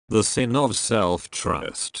The sin of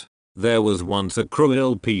self-trust. There was once a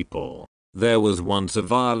cruel people. There was once a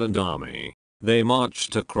violent army. They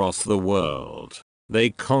marched across the world. They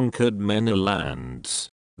conquered many lands.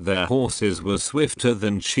 Their horses were swifter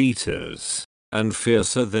than cheetahs, and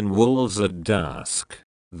fiercer than wolves at dusk.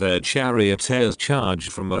 Their charioteers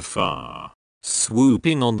charged from afar,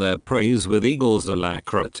 swooping on their prey with eagle's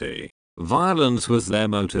alacrity. Violence was their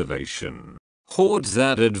motivation. Hordes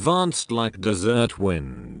that advanced like desert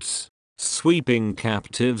winds, sweeping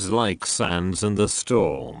captives like sands in the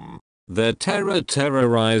storm. Their terror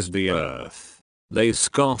terrorized the earth. They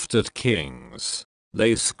scoffed at kings.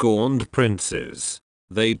 They scorned princes.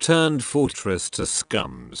 They turned fortress to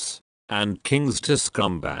scums, and kings to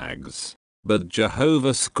scumbags. But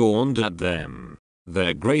Jehovah scorned at them.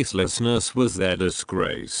 Their gracelessness was their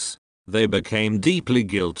disgrace. They became deeply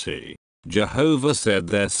guilty. Jehovah said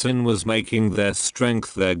their sin was making their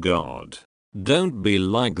strength their God. Don't be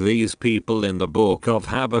like these people in the book of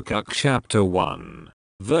Habakkuk chapter 1,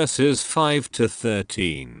 verses 5 to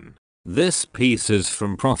 13. This piece is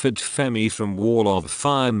from Prophet Femi from Wall of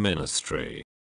Fire Ministry.